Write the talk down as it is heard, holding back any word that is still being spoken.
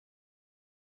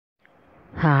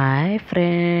Hi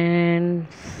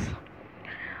friends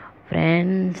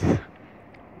friends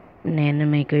నేను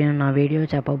మీకు నా వీడియో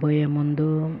చెప్పబోయే ముందు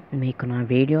మీకు నా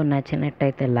వీడియో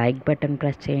నచ్చినట్టయితే లైక్ బటన్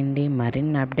ప్రెస్ చేయండి.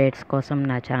 మరిన్ని అప్డేట్స్ కోసం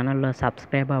నా ఛానల్లో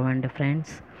సబ్స్క్రైబ్ అవ్వండి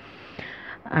ఫ్రెండ్స్.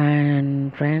 అండ్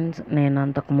ఫ్రెండ్స్, నేను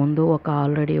అంతకుముందు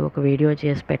ఆల్రెడీ ఒక వీడియో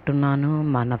చేసి పెట్టున్నాను.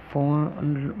 మన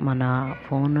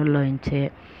ఫోన్లోంచే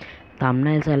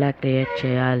థంబ్నెయిల్స్ ఎలా క్రియేట్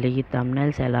చేయాలి,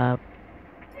 థంబ్నెయిల్స్ ఎలా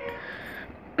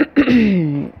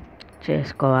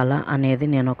చేసుకోవాలా అనేది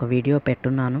నేను ఒక వీడియో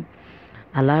పెట్టున్నాను.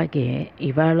 అలాగే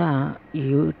ఇవాళ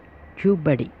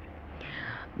ట్యూబడి,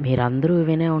 మీరందరూ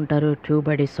వినే ఉంటారు.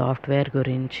 ట్యూబడి సాఫ్ట్వేర్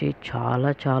గురించి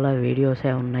చాలా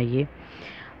వీడియోసే ఉన్నాయి.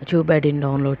 ట్యూబడిని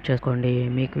డౌన్లోడ్ చేసుకోండి,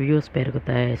 మీకు వ్యూస్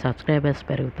పెరుగుతాయి, సబ్స్క్రైబర్స్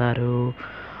పెరుగుతారు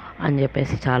అని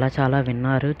చెప్పేసి చాలా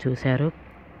విన్నారు, చూశారు.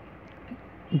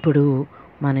 ఇప్పుడు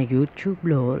మన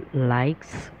యూట్యూబ్లో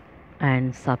లైక్స్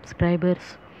అండ్ సబ్స్క్రైబర్స్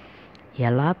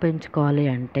ఎలా పెంచుకోవాలి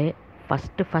అంటే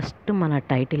ఫస్ట్ మన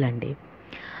టైటిల్ అండి,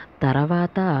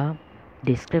 తర్వాత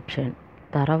డిస్క్రిప్షన్,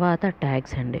 తర్వాత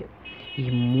ట్యాగ్స్ అండి.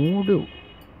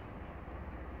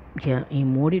 ఈ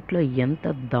మూడిట్లో ఎంత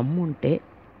దమ్ము ఉంటే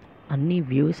అన్ని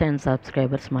వ్యూస్ అండ్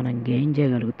సబ్స్క్రైబర్స్ మనం గెయిన్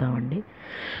చేయగలుగుతామండి.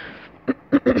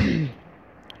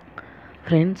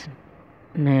 ఫ్రెండ్స్,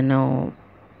 నేను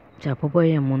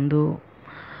చెప్పబోయే ముందు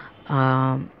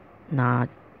నా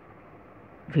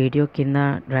వీడియో కింద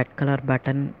red colour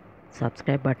button,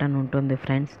 subscribe button ఉంటుంది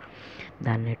ఫ్రెండ్స్.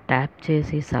 దాన్ని ట్యాప్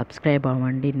చేసి సబ్స్క్రైబ్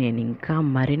అవ్వండి. నేను ఇంకా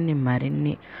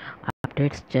మరిన్ని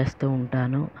అప్డేట్స్ చేస్తూ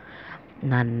ఉంటాను.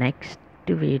 నా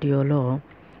నెక్స్ట్ వీడియోలో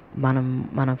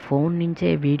మన ఫోన్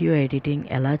నుంచే వీడియో ఎడిటింగ్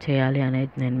ఎలా చేయాలి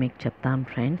అనేది నేను మీకు చెప్తాను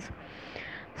ఫ్రెండ్స్.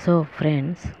 సో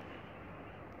ఫ్రెండ్స్,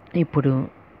 ఇప్పుడు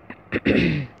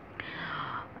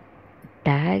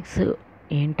ట్యాగ్స్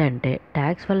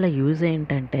వల్ల యూజ్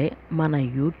ఏంటంటే మన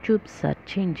యూట్యూబ్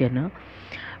సెర్చ్ ఇంజిన్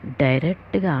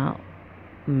డైరెక్ట్గా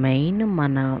మెయిన్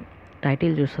మన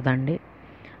టైటిల్ చూస్తుందండి.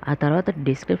 ఆ తర్వాత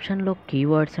డిస్క్రిప్షన్లో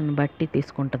కీవర్డ్స్ని బట్టి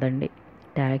తీసుకుంటుందండి,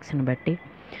 ట్యాగ్స్ని బట్టి.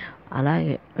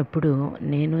 అలాగే ఇప్పుడు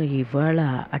నేను ఇవాళ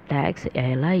ఆ ట్యాగ్స్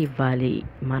ఎలా ఇవ్వాలి,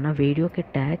 మన వీడియోకి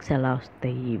ట్యాగ్స్ ఎలా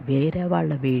వస్తాయి, వేరే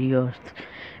వాళ్ళ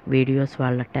వీడియోస్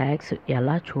వాళ్ళ ట్యాగ్స్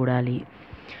ఎలా చూడాలి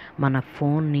మన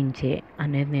ఫోన్ నుంచే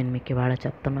అనేది నేను మీకు ఇవాళ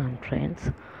చెప్తున్నాను ఫ్రెండ్స్.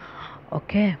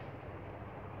 ఓకే,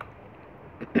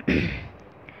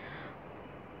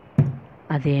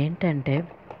 అది ఏంటంటే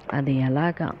అది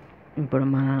ఎలాగా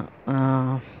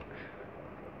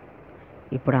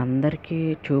ఇప్పుడు అందరికీ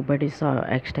ట్యూబడి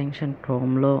ఎక్స్టెన్షన్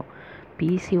క్రోమ్లో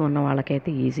పీసీ ఉన్న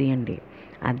వాళ్ళకైతే ఈజీ అండి.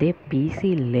 అదే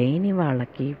పీసీ లేని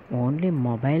వాళ్ళకి, ఓన్లీ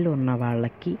మొబైల్ ఉన్న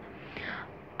వాళ్ళకి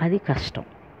అది కష్టం.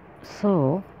 సో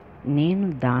నేను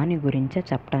దాని గురించే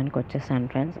చెప్పడానికి వచ్చేసాను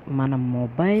ఫ్రెండ్స్. మన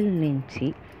మొబైల్ నుంచి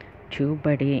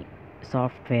ట్యూబడి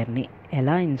సాఫ్ట్వేర్ని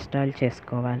ఎలా ఇన్స్టాల్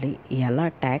చేసుకోవాలి, ఎలా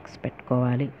ట్యాగ్స్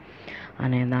పెట్టుకోవాలి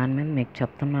అనే దాని మీద మీకు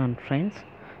చెప్తున్నాను ఫ్రెండ్స్.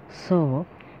 సో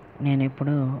నేను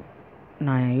ఇప్పుడు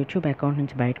నా యూట్యూబ్ అకౌంట్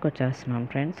నుంచి బయటకు వచ్చేస్తున్నాను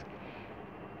ఫ్రెండ్స్.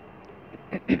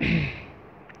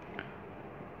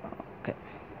 ఓకే,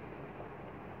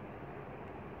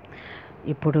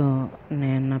 ఇప్పుడు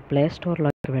నేను నా ప్లే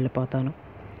స్టోర్లోకి వెళ్ళిపోతాను.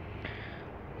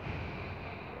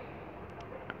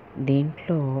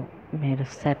 దీంట్లో మీరు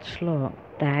సెర్చ్లో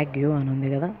ట్యాగ్ యూ అని ఉంది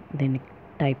కదా, దీన్ని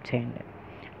టైప్ చేయండి.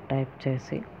 టైప్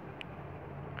చేసి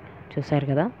చూసారు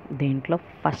కదా, దీంట్లో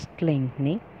ఫస్ట్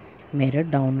లింక్ని మీరు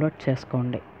డౌన్లోడ్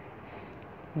చేసుకోండి.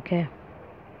 ఓకే,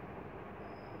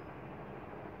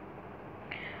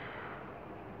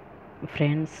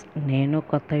 ఫ్రెండ్స్, నేను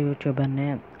కొత్త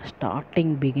యూట్యూబర్నే.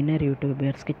 స్టార్టింగ్ బిగినర్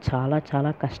యూట్యూబర్స్కి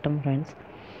చాలా కష్టం ఫ్రెండ్స్.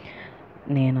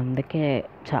 నేను అందుకే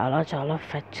చాలా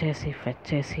ఫెచ్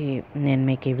చేసి నేను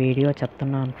మీకు ఈ వీడియో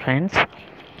చెప్తున్నాను ఫ్రెండ్స్.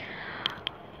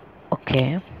 ఓకే,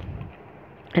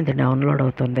 ఇది డౌన్లోడ్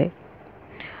అవుతుంది.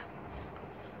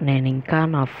 నేను ఇంకా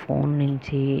నా ఫోన్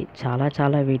నుంచి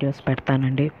చాలా వీడియోస్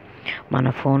పెడతానండి. మన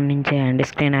ఫోన్ నుంచే ఎండ్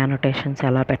స్క్రీన్ యానోటేషన్స్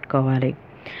ఎలా పెట్టుకోవాలి,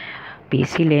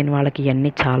 పీసీ లేని వాళ్ళకి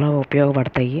ఇవన్నీ చాలా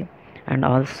ఉపయోగపడతాయి. అండ్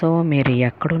ఆల్సో మీరు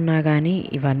ఎక్కడున్నా కానీ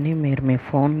ఇవన్నీ మీరు మీ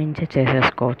ఫోన్ నుంచే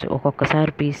చేసేసుకోవచ్చు.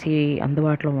 ఒక్కొక్కసారి పీసీ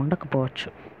అందుబాటులో ఉండకపోవచ్చు,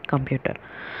 కంప్యూటర్.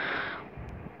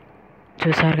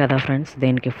 చూసారు కదా ఫ్రెండ్స్,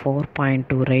 దీనికి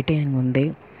 4.2 రేటింగ్ ఉంది.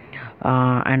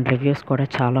 అండ్ రివ్యూస్ కూడా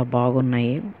చాలా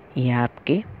బాగున్నాయి ఈ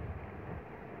యాప్కి.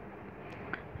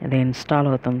 ఇది ఇన్స్టాల్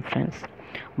అవుతుంది ఫ్రెండ్స్.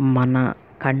 మన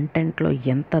కంటెంట్లో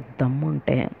ఎంత దమ్ము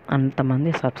ఉంటే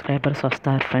అంతమంది సబ్స్క్రైబర్స్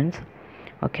వస్తారు ఫ్రెండ్స్.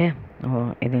 ఓకే,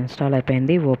 ఇది ఇన్స్టాల్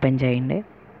అయిపోయింది. ఓపెన్ చేయండి.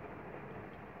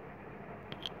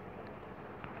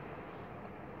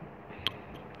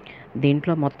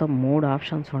 దీంట్లో మొత్తం 3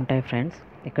 ఆప్షన్స్ ఉంటాయి ఫ్రెండ్స్.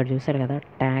 ఇక్కడ చూసారు కదా,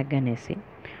 ట్యాగ్ అనేసి,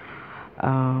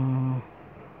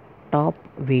 టాప్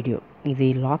వీడియో, ఇది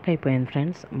లాక్ అయిపోయింది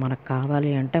ఫ్రెండ్స్. మనకు కావాలి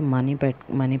అంటే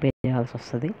మనీ పే చేయాల్సి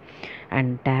వస్తుంది.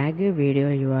 అండ్ ట్యాగ్ వీడియో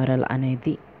యూఆర్ఎల్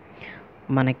అనేది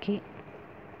మనకి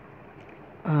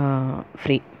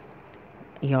ఫ్రీ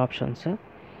ఈ ఆప్షన్స్.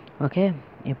 ఓకే,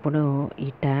 ఇప్పుడు ఈ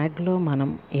ట్యాగ్లో మనం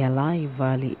ఎలా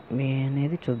ఇవ్వాలి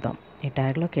అనేది చూద్దాం. ఈ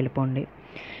ట్యాగ్లోకి వెళ్ళిపోండి.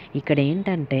 ఇక్కడ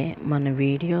ఏంటంటే మన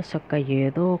వీడియోస్ యొక్క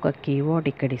ఏదో ఒక కీవర్డ్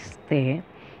ఇక్కడ ఇస్తే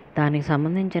దానికి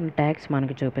సంబంధించిన ట్యాగ్స్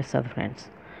మనకి చూపిస్తుంది ఫ్రెండ్స్.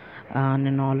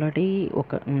 నేను ఆల్రెడీ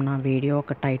నా వీడియో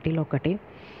ఒక టైటిల్ ఒకటి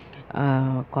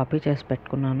కాపీ చేసి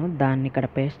పెట్టుకున్నాను. దాన్ని ఇక్కడ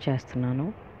పేస్ట్ చేస్తున్నాను.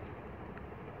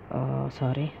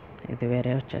 సారీ, ఇది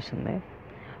వేరే వచ్చేసింది.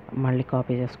 మళ్ళీ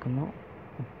కాపీ చేసుకుందాం.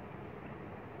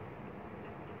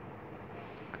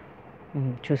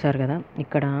 చూసారు కదా,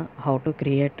 ఇక్కడ how to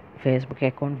create Facebook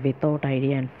account without ID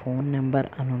and phone number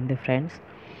అని ఉంది ఫ్రెండ్స్.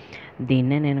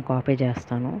 దీన్నే నేను కాపీ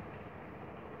చేస్తాను.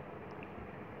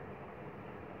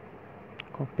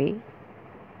 కాపీ,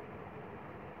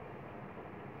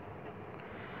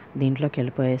 దీంట్లోకి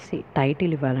వెళ్ళిపోయేసి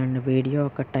టైటిల్ ఇవ్వాలండి. వీడియో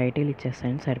ఒక టైటిల్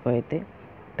ఇచ్చేసేయండి, సరిపోయితే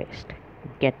పేస్ట్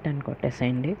గెట్ అని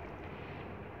కొట్టేసేయండి.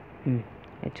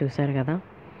 చూసారు కదా,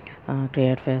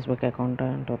 create Facebook account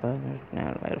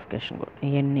 2000 verification code,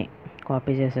 ఇవన్నీ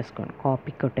కాపీ చేసేసుకోండి.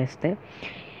 కాపీ కొట్టేస్తే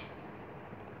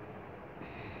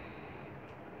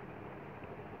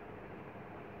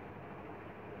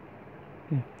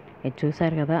ఇది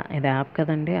చూసారు కదా, ఇది యాప్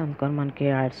కదండి, అందుకని మనకి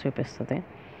యాడ్స్ చూపిస్తుంది.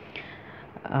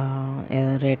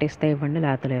 రేట్ ఇస్తే ఇవ్వండి,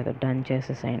 లేకపోతే లేదు. డన్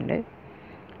చేసేసేయండి.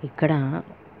 ఇక్కడ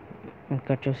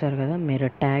చూసారు కదా, మీరు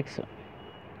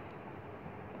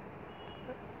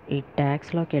ఈ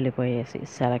ట్యాగ్స్లోకి వెళ్ళిపోయేసి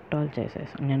సెలెక్ట్ ఆల్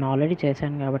చేసేసి, నేను ఆల్రెడీ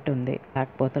చేశాను కాబట్టి ఉంది,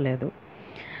 లేకపోతే లేదు.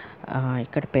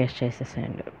 ఇక్కడ పేస్ట్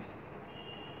చేసేసేయండి.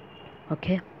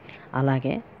 ఓకే,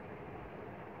 అలాగే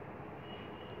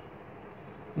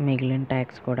మిగిలిన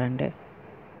ట్యాగ్స్ కూడా అండి.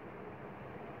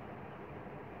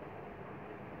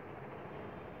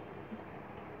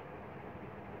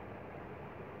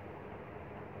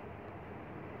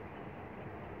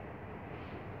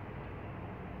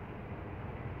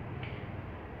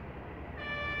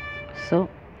 సో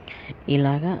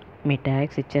ఇలాగా మీ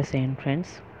ట్యాగ్స్ ఇచ్చేసేయండి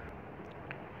ఫ్రెండ్స్.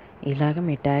 ఇలాగ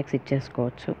మీ ట్యాగ్స్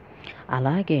ఇచ్చేసుకోవచ్చు.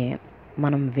 అలాగే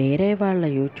మనం వేరే వాళ్ళ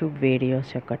యూట్యూబ్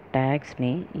వీడియోస్ యొక్క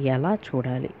ట్యాగ్స్ని ఎలా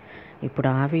చూడాలి, ఇప్పుడు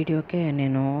ఆ వీడియోకే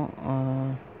నేను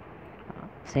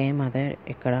సేమ్ అదే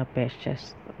ఇక్కడ పేస్ట్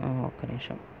చేస్తాను. ఒక్క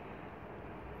నిమిషం.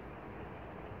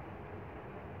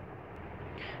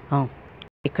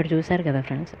 ఇక్కడ చూసారు కదా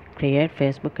friends, create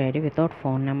Facebook ID without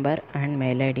phone number and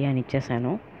mail ID అని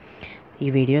ఇచ్చేసాను. ఈ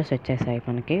వీడియోస్ వచ్చేసాయి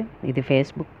మనకి.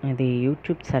 ఇది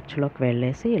యూట్యూబ్ సెర్చ్లోకి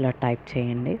వెళ్ళేసి ఇలా టైప్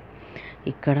చేయండి.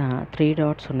 ఇక్కడ 3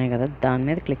 డాట్స్ ఉన్నాయి కదా, దాని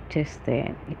మీద క్లిక్ చేస్తే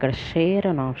ఇక్కడ షేర్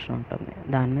అనే ఆప్షన్ ఉంటుంది,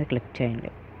 దాని మీద క్లిక్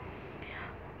చేయండి.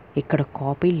 ఇక్కడ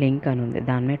కాపీ లింక్ అని ఉంది,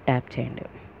 దాని మీద ట్యాప్ చేయండి.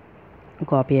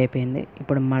 కాపీ అయిపోయింది.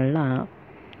 ఇప్పుడు మళ్ళా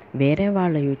వేరే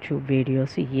వాళ్ళ యూట్యూబ్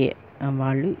వీడియోస్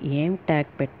వాళ్ళు ఏం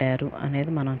ట్యాగ్ పెట్టారు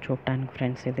అనేది మనం చూడటానికి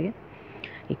ఫ్రెండ్స్, ఇది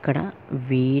ఇక్కడ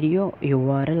వీడియో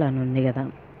యూఆర్ఎల్ అని ఉంది కదా,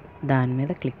 దాని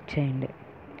మీద క్లిక్ చేయండి.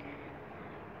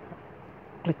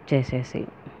 క్లిక్ చేసేసి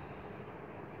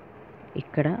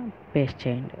ఇక్కడ పేస్ట్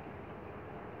చేయండి.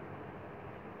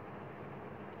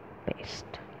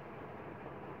 పేస్ట్.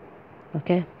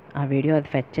 ఓకే, ఆ వీడియో అది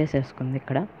ఫెచ్ చేసేసుకుంది.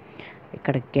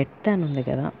 ఇక్కడ గెట్ అని ఉంది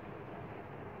కదా,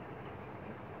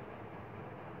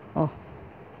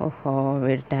 ఓహో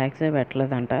వీడి ట్యాగ్సే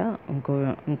పెట్టలేదంట.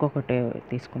 ఇంకొకటి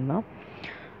తీసుకుందాం.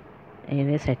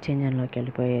 ఇదే సెర్చ్ ఇంజన్లోకి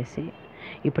వెళ్ళిపోయేసి,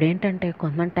 ఇప్పుడు ఏంటంటే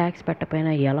కొంతమంది ట్యాగ్స్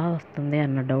పెట్టకపోయినా ఎలా వస్తుంది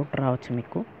అన్న డౌట్ రావచ్చు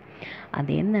మీకు.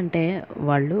 అదేంటంటే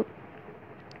వాళ్ళు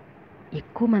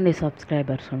ఎక్కువ మంది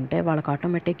సబ్స్క్రైబర్స్ ఉంటే వాళ్ళకి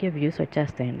ఆటోమేటిక్గా వ్యూస్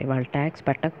వచ్చేస్తాయండి, వాళ్ళు ట్యాగ్స్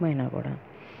పెట్టకపోయినా కూడా.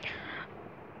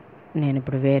 నేను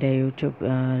ఇప్పుడు వేరే యూట్యూబ్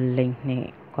లింక్ని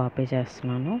కాపీ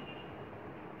చేస్తున్నాను.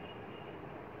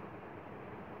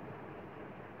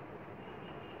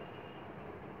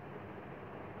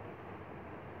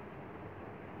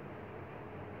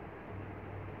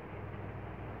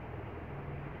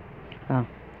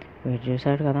 వీడు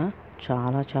చూసాడు కదా,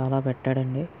 చాలా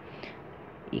పెట్టాడండి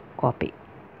ఈ కాపీ.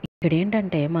 ఇక్కడ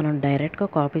ఏంటంటే మనం డైరెక్ట్గా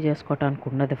కాపీ చేసుకోవటానికి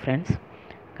ఉండదు ఫ్రెండ్స్.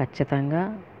 ఖచ్చితంగా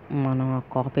మనం ఆ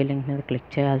కాపీ లింక్ మీద క్లిక్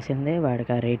చేయాల్సిందే,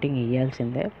 వాడికి ఆ రేటింగ్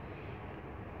ఇవ్వాల్సిందే.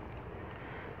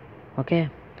 ఓకే,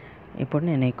 ఇప్పుడు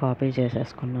నేను ఈ కాపీ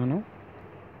చేసేసుకున్నాను.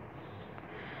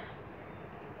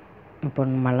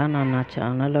 ఇప్పుడు మళ్ళీ నా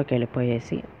ఛానల్లోకి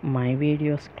వెళ్ళిపోయేసి మై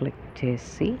వీడియోస్ క్లిక్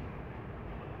చేసి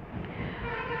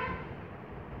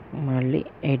మళ్ళీ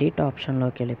ఎడిట్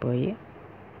ఆప్షన్లోకి వెళ్ళిపోయి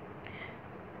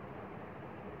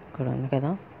ఇక్కడ ఉంది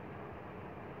కదా,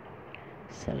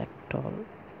 సెలెక్ట్ ఆల్.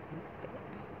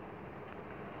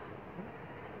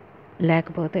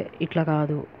 లేకపోతే ఇట్లా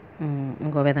కాదు,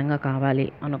 ఇంకో విధంగా కావాలి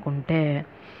అనుకుంటే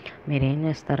మీరేం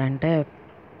చేస్తారంటే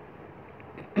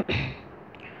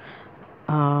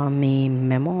మీ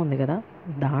మెమో ఉంది కదా,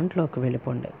 దాంట్లోకి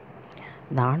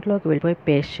వెళ్ళిపోయి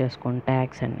పేస్ట్ చేసుకోండి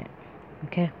ట్యాగ్స్ అన్నీ.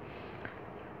 ఓకే,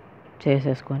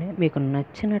 చేసేసుకొని మీకు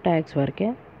నచ్చిన ట్యాగ్స్ వరకే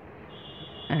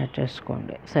యాడ్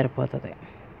చేసుకోండి, సరిపోతుంది.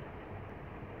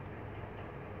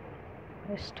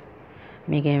 జస్ట్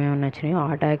మీకు ఏమేమి నచ్చినాయో ఆ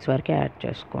ట్యాగ్స్ వరకే యాడ్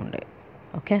చేసుకోండి.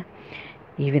 ఓకే,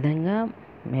 ఈ విధంగా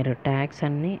మీరు ట్యాగ్స్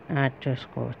అన్నీ యాడ్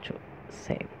చేసుకోవచ్చు.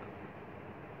 సేవ్.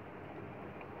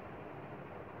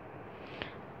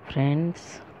 ఫ్రెండ్స్,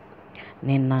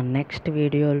 నేను నా నెక్స్ట్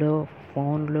వీడియోలో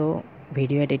ఫోన్లో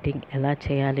వీడియో ఎడిటింగ్ ఎలా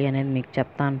చేయాలి అనేది మీకు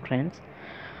చెప్తాను. ఫ్రెండ్స్,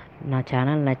 నా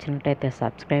ఛానల్ నచ్చినట్టయితే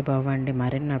సబ్స్క్రైబ్ అవ్వండి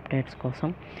మరిన్ని అప్డేట్స్ కోసం.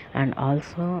 అండ్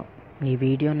ఆల్సో ఈ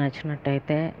వీడియో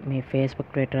నచ్చినట్టయితే మీ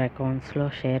ఫేస్బుక్, ట్విట్టర్ అకౌంట్స్లో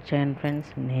షేర్ చేయండి.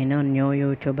 ఫ్రెండ్స్, నేను న్యూ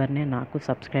యూట్యూబర్ని, నాకు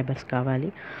సబ్స్క్రైబర్స్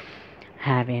కావాలి.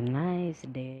 Have a nice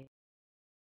day.